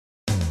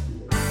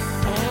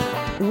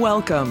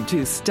Welcome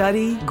to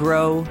Study,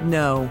 Grow,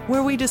 Know,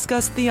 where we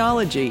discuss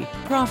theology,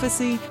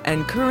 prophecy,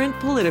 and current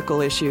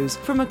political issues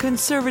from a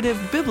conservative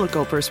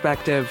biblical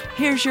perspective.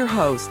 Here's your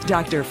host,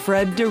 Dr.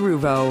 Fred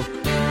DeRuvo.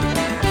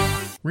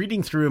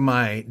 Reading through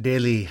my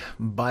daily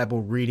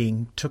Bible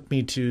reading took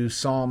me to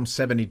Psalm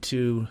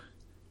 72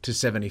 to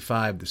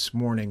 75 this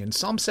morning, and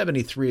Psalm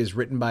 73 is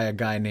written by a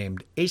guy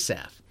named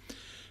Asaph.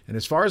 And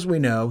as far as we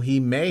know, he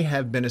may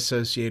have been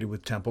associated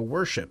with temple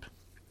worship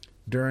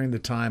during the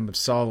time of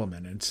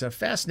Solomon. And it's a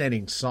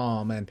fascinating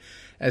psalm, and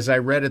as I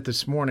read it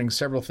this morning,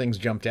 several things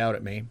jumped out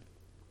at me.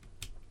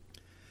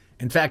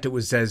 In fact, it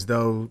was as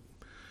though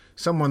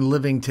someone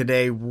living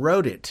today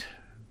wrote it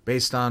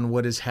based on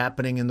what is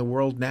happening in the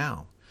world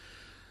now.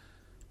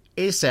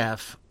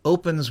 Asaph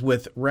opens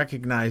with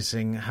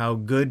recognizing how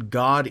good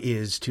God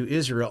is to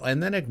Israel,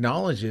 and then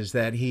acknowledges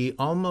that he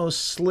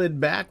almost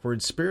slid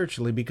backwards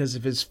spiritually because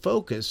of his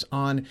focus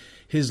on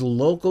his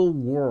local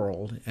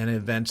world and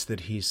events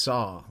that he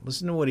saw.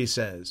 Listen to what he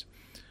says.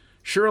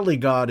 "Surely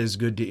God is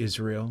good to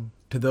Israel,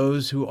 to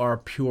those who are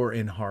pure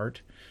in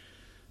heart.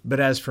 But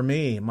as for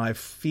me, my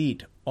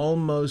feet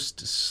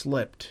almost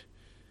slipped.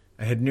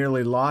 I had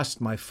nearly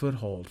lost my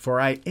foothold, for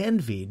I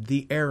envied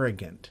the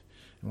arrogant,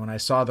 and when I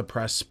saw the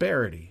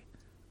prosperity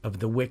of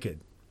the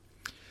wicked."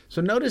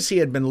 So notice he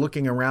had been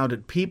looking around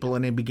at people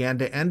and he began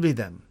to envy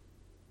them.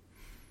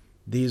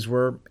 These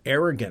were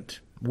arrogant,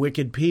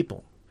 wicked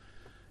people.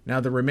 Now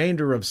the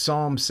remainder of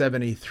Psalm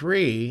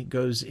 73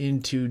 goes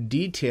into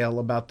detail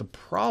about the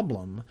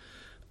problem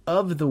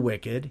of the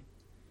wicked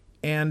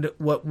and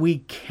what we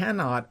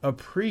cannot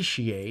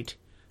appreciate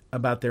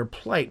about their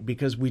plight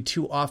because we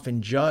too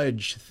often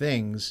judge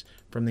things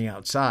from the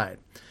outside.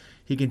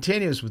 He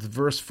continues with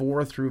verse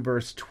 4 through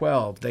verse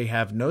 12. "They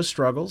have no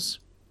struggles.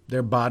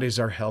 Their bodies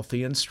are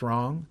healthy and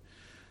strong.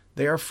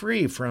 They are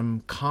free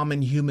from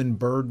common human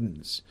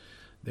burdens.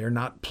 They are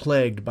not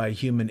plagued by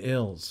human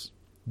ills.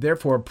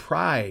 Therefore,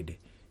 pride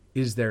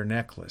is their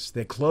necklace.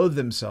 They clothe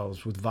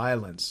themselves with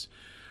violence.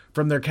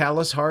 From their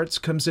callous hearts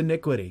comes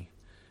iniquity.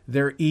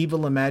 Their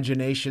evil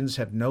imaginations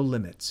have no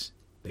limits.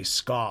 They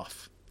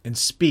scoff and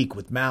speak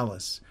with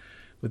malice.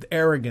 With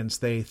arrogance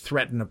they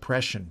threaten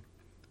oppression.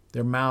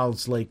 Their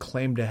mouths lay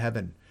claim to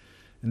heaven,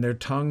 and their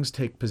tongues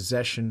take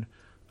possession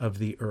of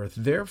the earth.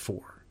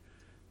 Therefore,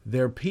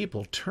 their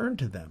people turn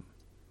to them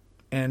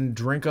and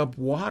drink up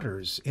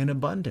waters in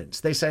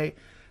abundance. They say,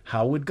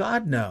 'How would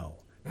God know?'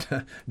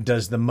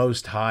 Does the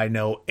Most High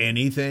know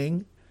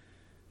anything?"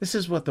 This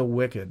is what the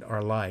wicked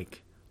are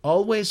like.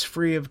 Always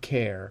free of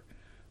care,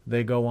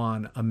 they go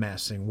on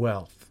amassing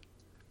wealth.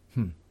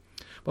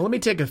 Well, let me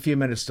take a few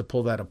minutes to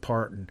pull that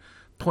apart and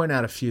point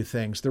out a few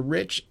things. The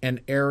rich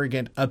and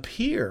arrogant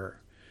appear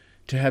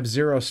to have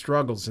zero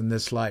struggles in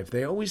this life.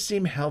 They always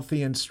seem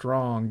healthy and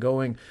strong,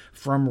 going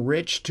from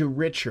rich to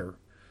richer,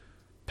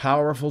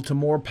 powerful to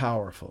more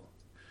powerful.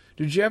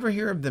 Did you ever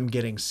hear of them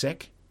getting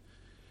sick?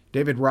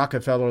 David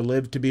Rockefeller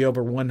lived to be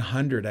over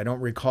 100. I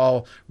don't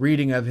recall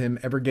reading of him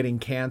ever getting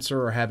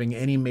cancer or having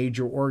any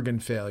major organ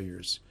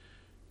failures.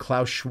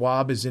 Klaus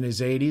Schwab is in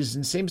his 80s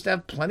and seems to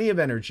have plenty of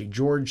energy.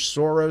 George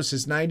Soros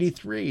is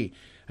 93.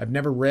 I've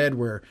never read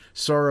where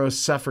Soros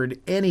suffered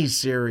any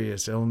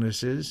serious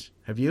illnesses.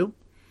 Have you?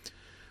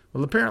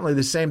 Well, apparently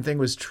the same thing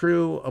was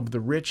true of the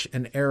rich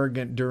and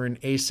arrogant during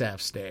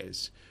Asaph's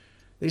days.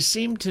 They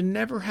seem to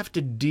never have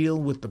to deal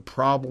with the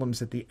problems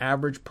that the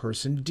average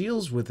person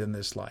deals with in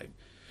this life.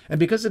 And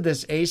because of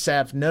this,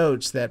 Asaph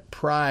notes that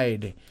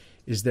pride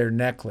is their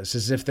necklace,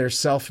 as if they're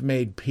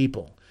self-made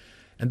people.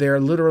 And they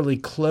are literally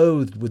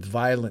clothed with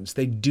violence.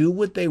 They do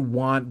what they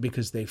want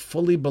because they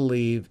fully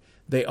believe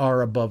they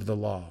are above the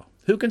law.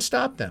 Who can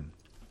stop them?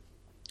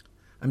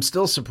 I'm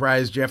still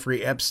surprised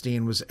Jeffrey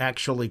Epstein was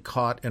actually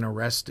caught and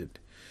arrested.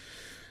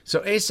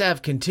 So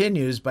Asaph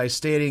continues by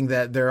stating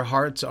that their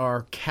hearts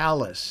are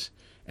callous,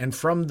 and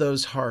from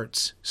those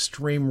hearts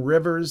stream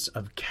rivers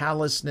of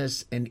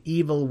callousness and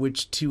evil,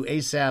 which to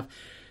Asaph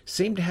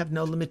seem to have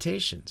no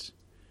limitations.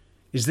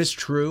 Is this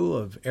true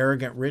of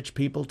arrogant rich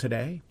people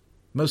today?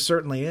 Most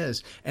certainly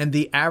is, and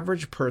the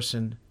average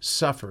person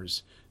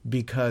suffers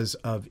because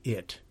of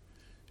it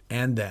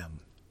and them.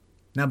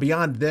 Now,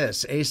 beyond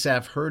this,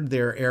 Asaph heard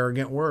their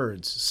arrogant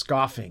words,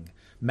 scoffing,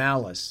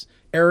 malice.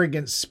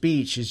 Arrogant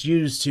speech is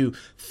used to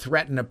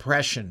threaten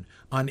oppression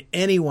on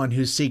anyone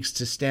who seeks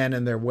to stand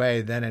in their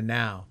way then and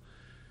now.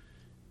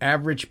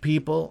 Average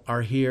people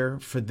are here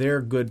for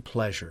their good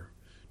pleasure,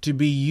 to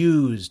be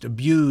used,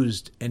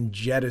 abused, and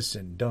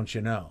jettisoned, don't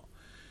you know?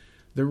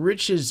 The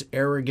rich's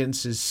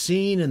arrogance is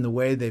seen in the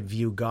way they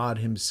view God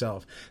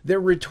himself. Their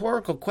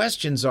rhetorical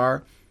questions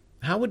are,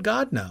 how would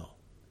God know?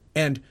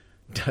 And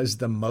does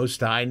the Most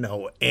High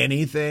know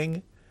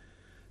anything?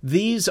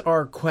 These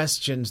are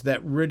questions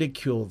that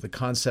ridicule the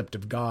concept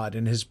of God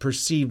and his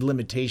perceived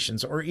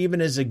limitations or even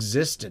his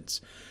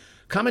existence.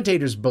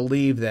 Commentators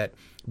believe that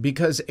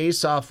because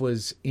Asaph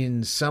was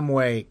in some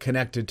way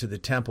connected to the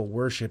temple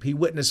worship, he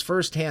witnessed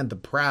firsthand the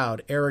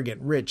proud,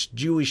 arrogant, rich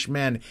Jewish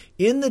men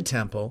in the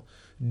temple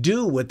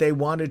do what they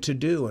wanted to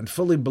do and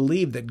fully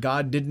believed that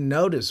God didn't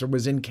notice or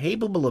was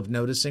incapable of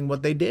noticing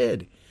what they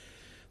did.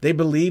 They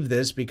believed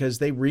this because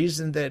they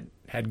reasoned that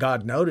had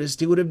God noticed,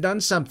 he would have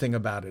done something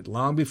about it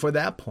long before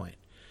that point.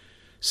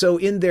 So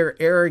in their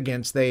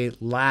arrogance, they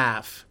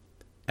laugh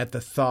at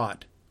the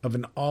thought of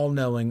an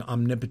all-knowing,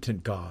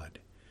 omnipotent God.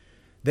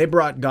 They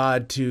brought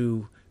God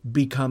to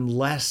become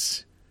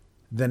less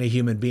than a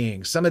human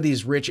being. Some of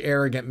these rich,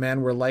 arrogant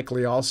men were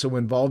likely also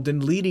involved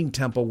in leading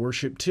temple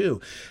worship too.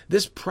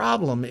 This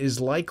problem is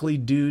likely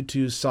due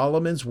to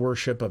Solomon's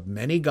worship of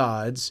many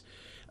gods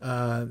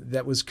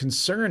that was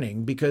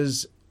concerning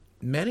because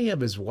many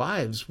of his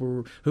wives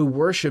who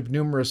worshiped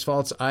numerous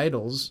false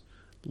idols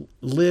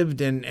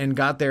lived and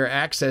got their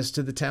access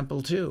to the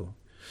temple too.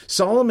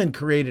 Solomon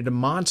created a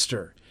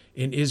monster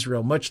in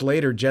Israel. Much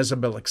later,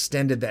 Jezebel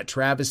extended that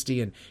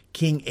travesty and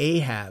King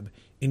Ahab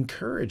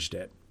encouraged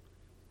it.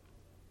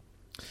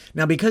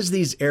 Now, because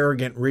these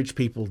arrogant rich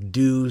people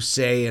do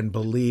say and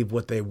believe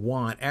what they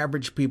want,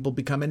 average people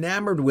become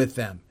enamored with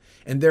them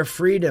and their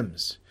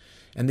freedoms,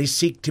 and they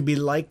seek to be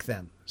like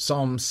them.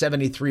 Psalm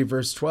 73,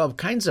 verse 12,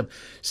 kinds of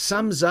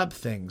sums up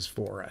things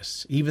for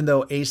us, even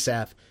though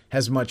Asaph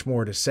has much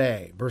more to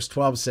say. Verse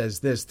 12 says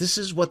this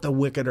is what the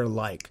wicked are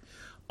like,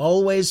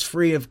 always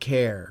free of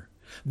care.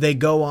 They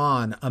go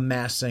on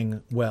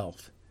amassing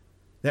wealth.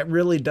 That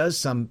really does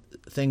sum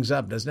things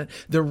up, doesn't it?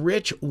 The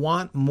rich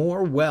want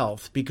more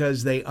wealth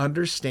because they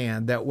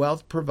understand that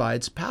wealth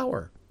provides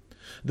power.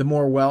 The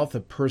more wealth a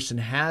person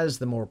has,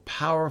 the more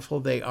powerful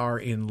they are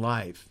in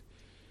life.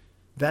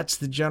 That's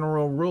the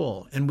general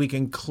rule, and we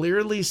can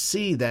clearly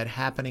see that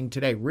happening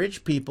today.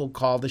 Rich people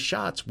call the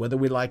shots, whether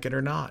we like it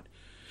or not.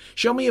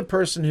 Show me a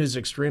person who's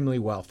extremely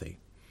wealthy,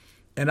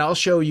 and I'll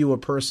show you a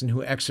person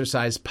who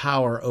exercises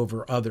power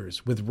over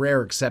others, with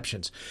rare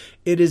exceptions.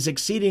 It is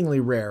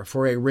exceedingly rare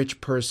for a rich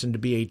person to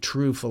be a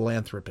true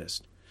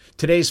philanthropist.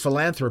 Today's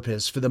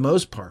philanthropists, for the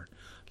most part,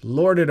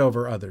 lord it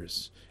over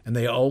others, and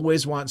they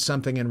always want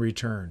something in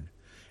return.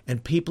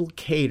 And people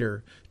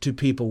cater to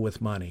people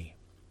with money.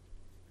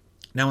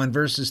 Now in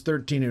verses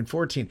 13 and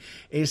 14,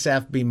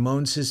 Asaph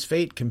bemoans his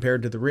fate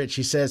compared to the rich.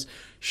 He says,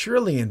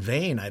 "Surely in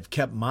vain I've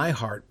kept my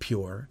heart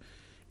pure,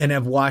 and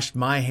have washed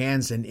my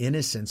hands in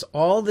innocence.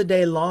 All the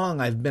day long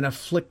I've been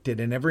afflicted,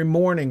 and every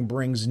morning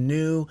brings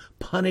new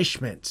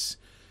punishments."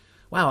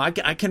 Wow, I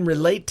can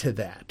relate to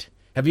that.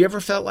 Have you ever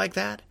felt like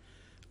that?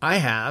 I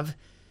have,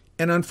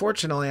 and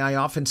unfortunately I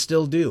often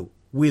still do.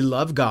 We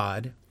love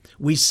God,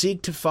 we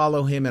seek to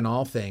follow him in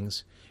all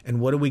things, and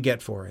what do we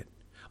get for it?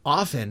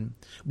 Often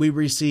we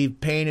receive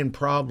pain and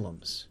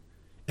problems,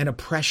 and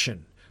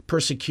oppression,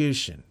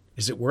 persecution.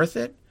 Is it worth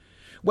it?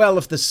 Well,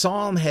 if the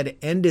psalm had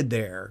ended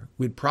there,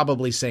 we'd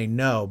probably say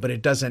no, but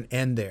it doesn't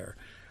end there.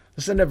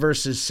 Listen to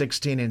verses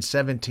 16 and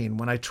 17.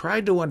 When I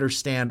tried to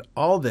understand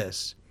all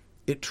this,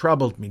 it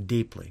troubled me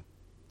deeply,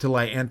 till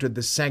I entered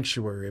the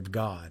sanctuary of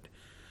God.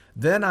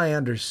 Then I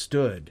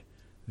understood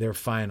their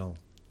final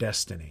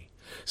destiny.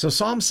 So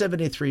Psalm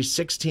 73,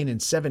 16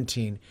 and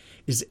 17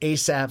 is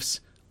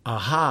Asaph's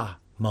aha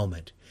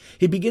moment.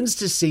 He begins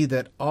to see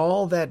that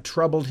all that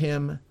troubled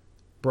him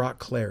brought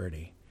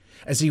clarity.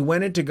 As he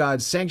went into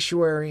God's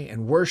sanctuary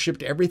and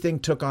worshiped, everything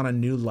took on a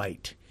new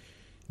light,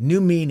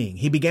 new meaning.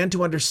 He began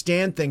to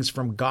understand things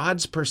from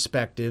God's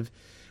perspective,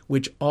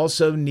 which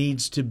also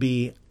needs to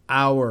be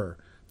our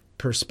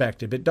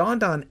perspective. It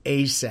dawned on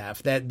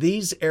Asaph that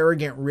these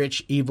arrogant,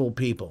 rich, evil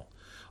people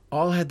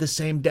all had the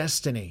same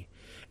destiny,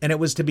 and it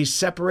was to be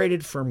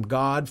separated from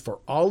God for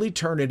all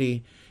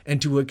eternity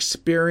and to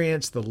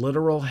experience the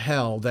literal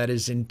hell that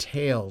is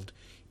entailed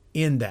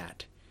in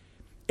that.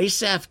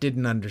 Asaph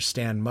didn't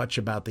understand much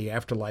about the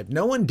afterlife.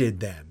 No one did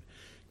then.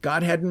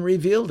 God hadn't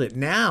revealed it.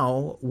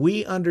 Now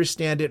we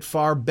understand it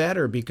far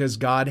better because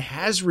God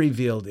has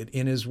revealed it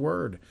in his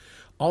word.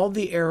 All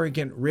the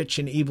arrogant, rich,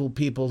 and evil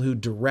people who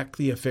direct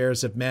the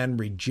affairs of men,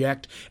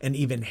 reject and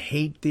even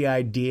hate the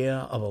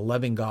idea of a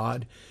loving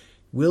God,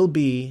 will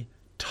be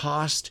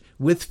tossed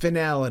with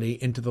finality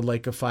into the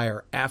lake of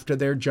fire after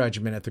their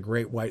judgment at the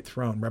great white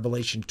throne,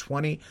 Revelation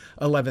 20,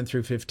 11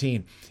 through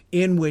 15,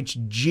 in which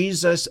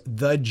Jesus,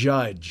 the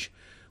judge,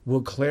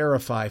 will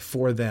clarify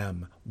for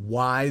them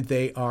why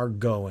they are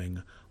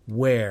going,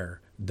 where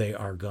they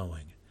are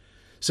going.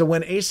 So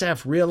when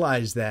Asaph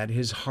realized that,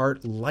 his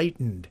heart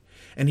lightened,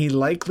 and he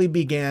likely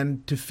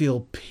began to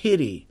feel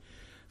pity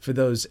for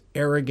those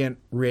arrogant,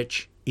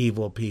 rich,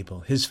 evil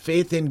people. His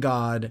faith in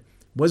God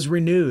was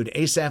renewed.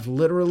 Asaph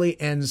literally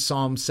ends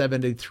Psalm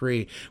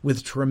 73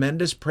 with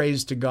tremendous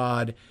praise to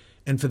God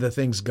and for the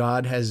things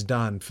God has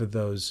done for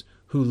those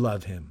who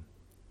love him.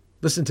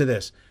 Listen to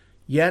this.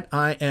 "Yet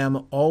I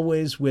am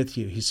always with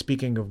you." He's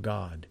speaking of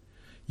God.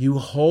 "You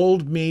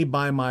hold me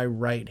by my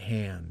right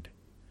hand.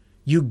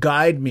 You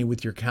guide me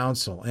with your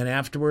counsel, and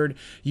afterward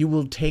you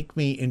will take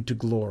me into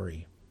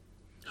glory.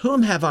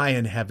 Whom have I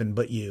in heaven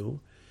but you?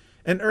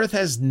 And earth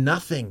has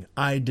nothing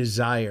I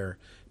desire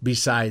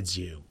besides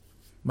you.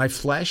 My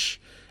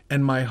flesh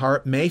and my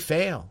heart may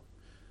fail,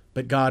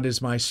 but God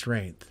is my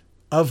strength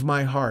of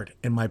my heart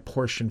and my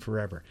portion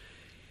forever."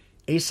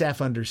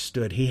 Asaph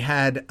understood. He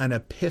had an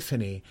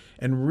epiphany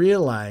and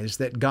realized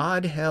that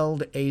God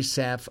held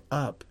Asaph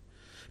up.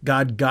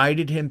 God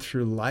guided him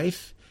through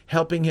life,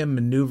 helping him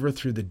maneuver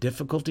through the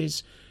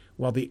difficulties,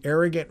 while the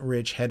arrogant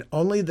rich had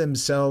only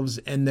themselves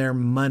and their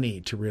money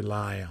to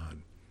rely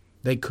on.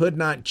 They could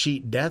not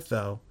cheat death,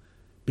 though,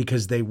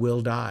 because they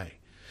will die.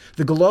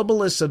 The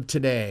globalists of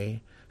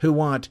today, who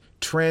want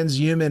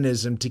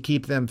trans-humanism to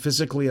keep them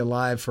physically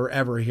alive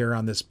forever here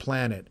on this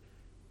planet,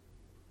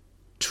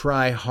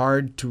 try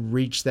hard to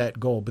reach that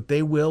goal, but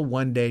they will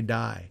one day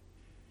die.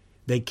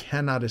 They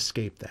cannot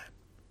escape that.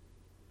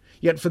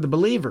 Yet for the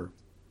believer,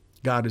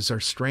 God is our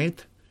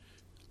strength,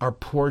 our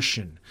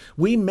portion.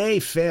 We may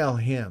fail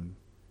him,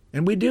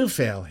 and we do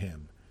fail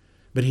him,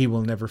 but he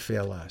will never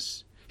fail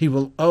us. He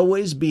will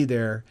always be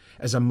there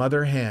as a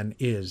mother hen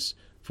is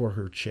for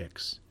her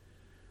chicks.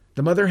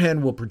 The mother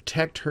hen will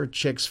protect her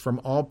chicks from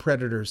all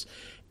predators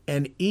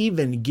and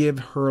even give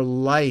her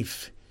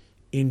life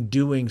in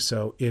doing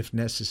so if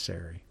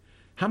necessary.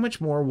 How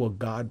much more will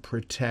God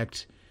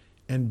protect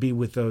and be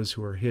with those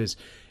who are his?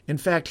 In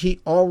fact, he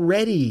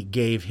already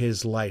gave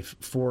his life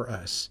for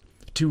us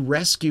to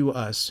rescue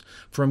us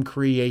from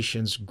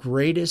creation's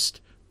greatest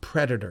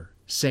predator,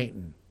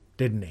 Satan,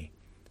 didn't he?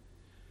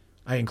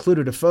 I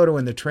included a photo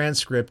in the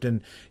transcript,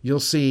 and you'll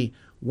see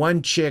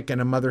one chick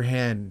and a mother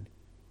hen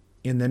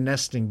in the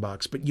nesting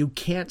box, but you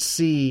can't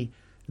see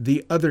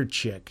the other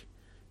chick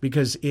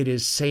because it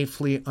is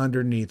safely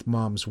underneath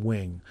mom's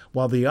wing,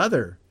 while the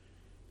other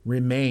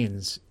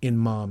remains in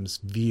mom's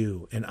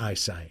view and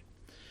eyesight.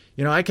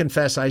 You know, I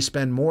confess I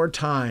spend more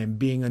time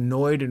being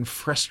annoyed and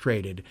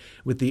frustrated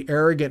with the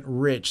arrogant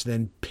rich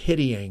than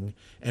pitying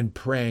and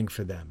praying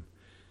for them.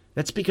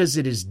 That's because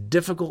it is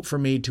difficult for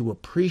me to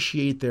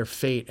appreciate their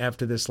fate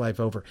after this life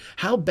over.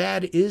 How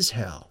bad is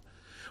hell?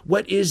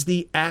 What is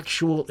the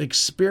actual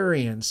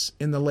experience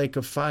in the lake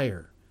of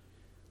fire?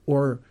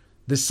 Or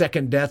the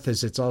second death,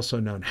 as it's also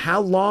known.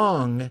 How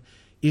long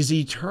is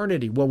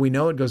eternity? Well, we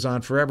know it goes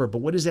on forever,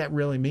 but what does that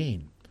really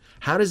mean?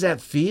 How does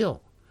that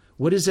feel?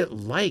 What is it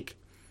like?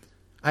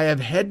 I have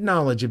head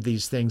knowledge of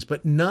these things,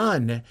 but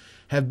none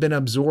have been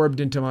absorbed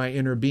into my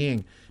inner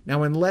being.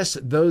 Now, unless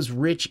those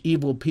rich,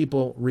 evil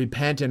people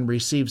repent and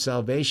receive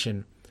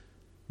salvation,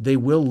 they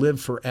will live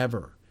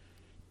forever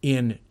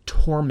in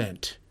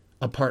torment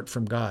apart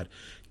from God.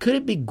 Could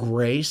it be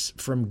grace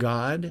from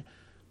God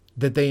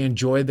that they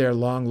enjoy their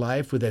long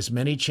life with as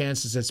many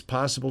chances as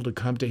possible to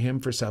come to him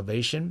for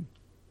salvation?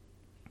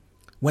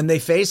 When they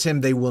face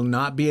him, they will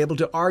not be able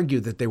to argue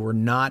that they were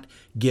not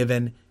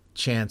given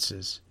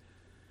chances.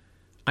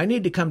 I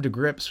need to come to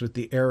grips with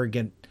the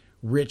arrogant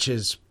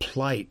rich's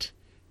plight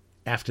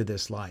after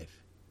this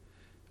life.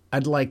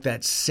 I'd like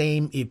that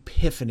same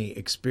epiphany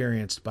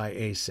experienced by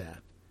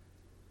Asaph.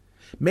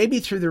 Maybe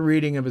through the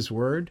reading of his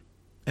word,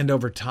 and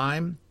over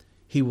time,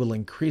 he will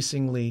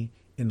increasingly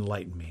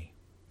enlighten me.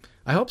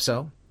 I hope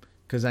so,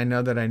 because I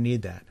know that I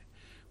need that.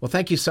 Well,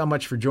 thank you so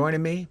much for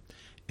joining me,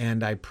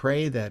 and I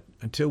pray that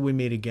until we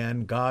meet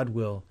again, God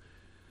will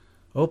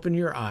open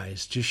your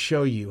eyes to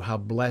show you how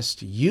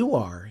blessed you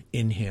are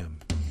in him.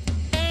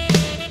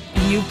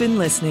 You've been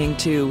listening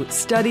to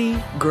Study,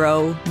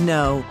 Grow,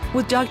 Know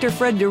with Dr.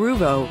 Fred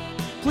DeRuvo.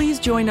 Please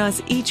join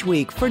us each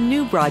week for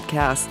new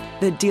broadcasts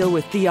that deal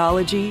with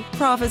theology,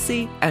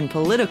 prophecy, and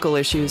political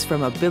issues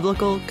from a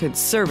biblical,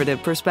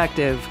 conservative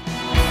perspective.